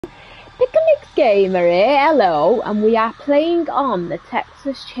PICK&MIX GAMER here, hello, and we are playing on the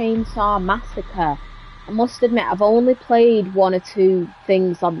Texas Chainsaw Massacre. I must admit, I've only played one or two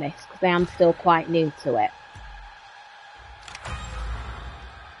things on this, because I am still quite new to it.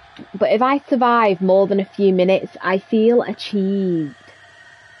 But if I survive more than a few minutes, I feel achieved.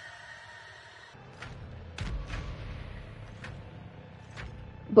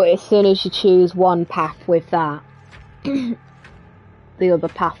 But as soon as you choose one path with that, the other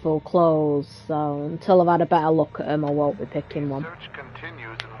path will close, so until I've had a better look at them, I won't be picking one. Search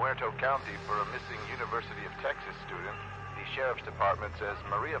continues in Muerto County for a missing University of Texas student. The Sheriff's Department says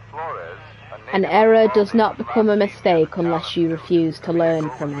Maria Flores... An error does not become a mistake unless you refuse to learn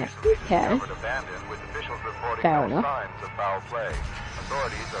from it. Okay. Fair enough.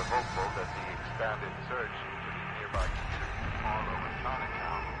 Authorities are hopeful that the expanded search into the nearby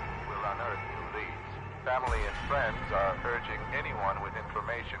will unearth new leads. Family and friends are urging anyone with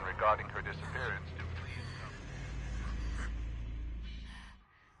information regarding her disappearance to please come.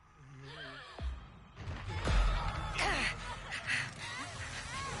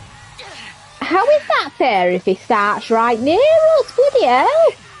 How is that fair if he starts right near us? Bloody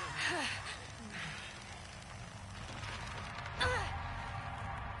hell!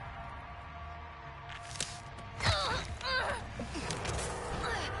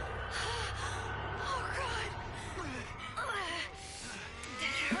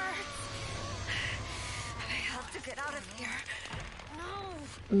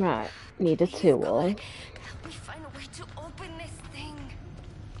 Right, need a tool. Let me find a way to open this thing.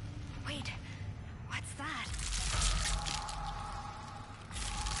 Wait, what's that?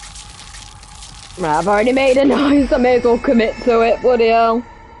 Right, I've already made a noise, I may as well commit to it, bloody hell.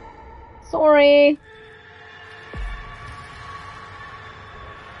 Sorry.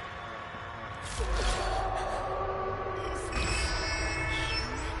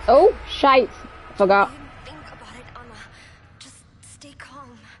 Oh, shite. Forgot.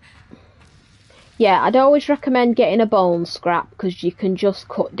 Yeah, I'd always recommend getting a bone scrap because you can just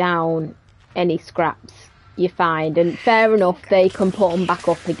cut down any scraps you find, and fair enough, they can put them back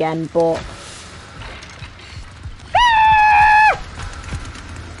up again, but...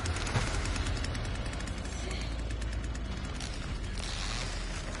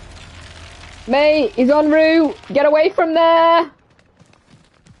 Mate, he's en route! Get away from there!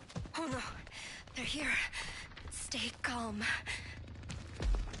 Oh no, they're here. Stay calm.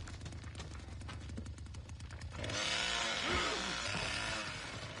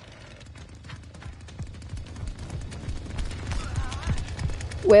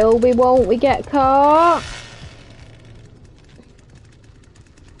 Will we, won't we get caught?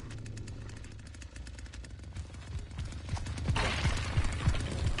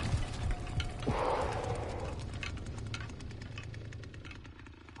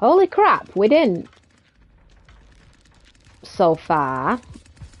 Holy crap, we didn't. So far.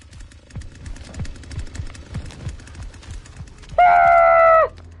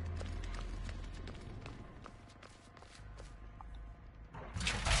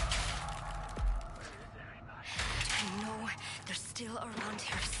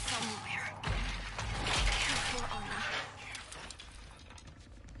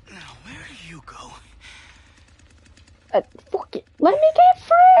 Fuck it. Let me get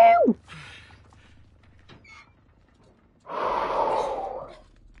through!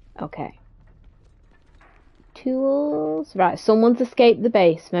 Okay. Tools. Right, someone's escaped the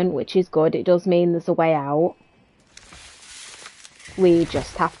basement, which is good. It does mean there's a way out. We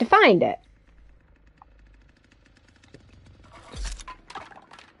just have to find it.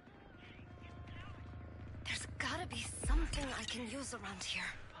 There's gotta be something I can use around here.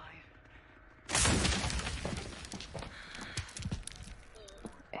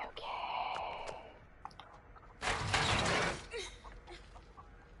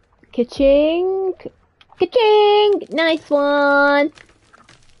 Ka-ching! Ka-ching! Nice one!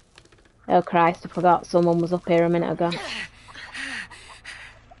 Oh Christ, I forgot someone was up here a minute ago.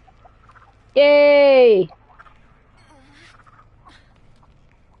 Yay!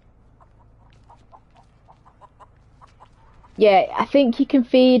 Yeah, I think you can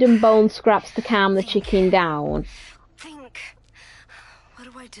feed them bone scraps to calm the chicken down. What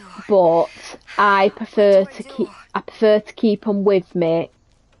do I do? But I prefer to keep them with me.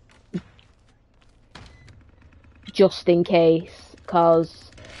 Just in case,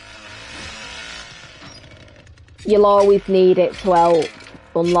 because you'll always need it to help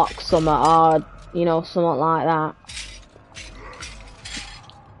unlock something, or, you know, something like that.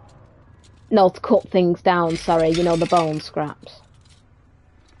 No, to cut things down, sorry, you know, the bone scraps.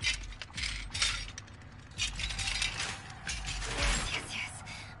 Yes,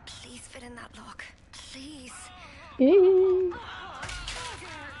 please Get in that lock, please.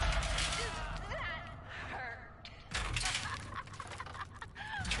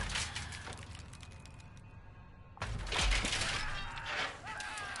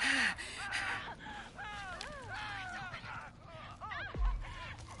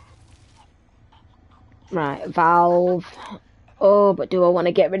 Right, valve. Oh, but do I want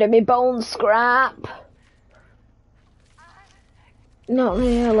to get rid of my bone scrap? Not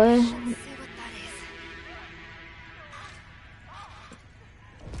really.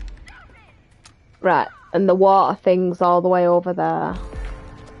 Right, and the water thing's all the way over there.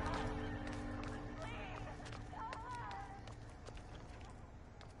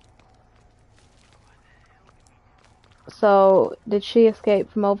 So, did she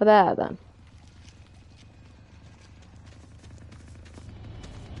escape from over there then?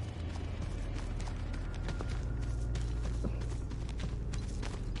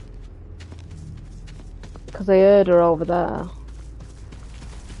 Because I heard her over there.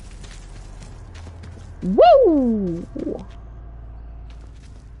 Woo!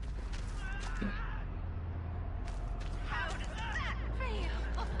 How does that feel?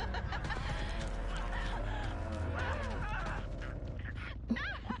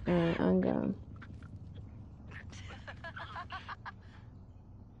 Alright, I'm going.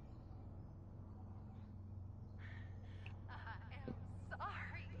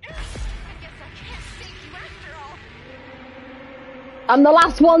 I'm the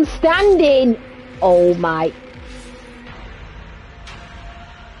last one standing! Oh my.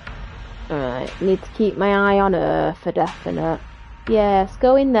 Alright, need to keep my eye on her for definite. Yes,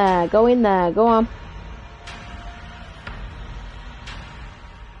 go in there, go on.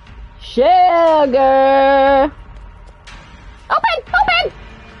 Sugar! Open!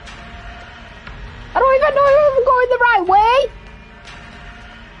 I don't even know if I'm going the right way!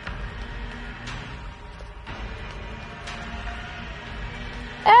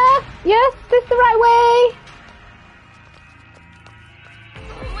 Yes, this is the right way!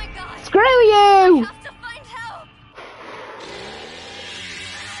 Oh my god! Screw you! I have to find help!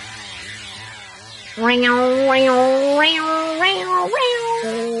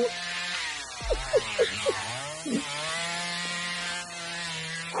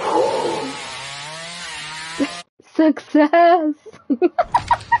 Success!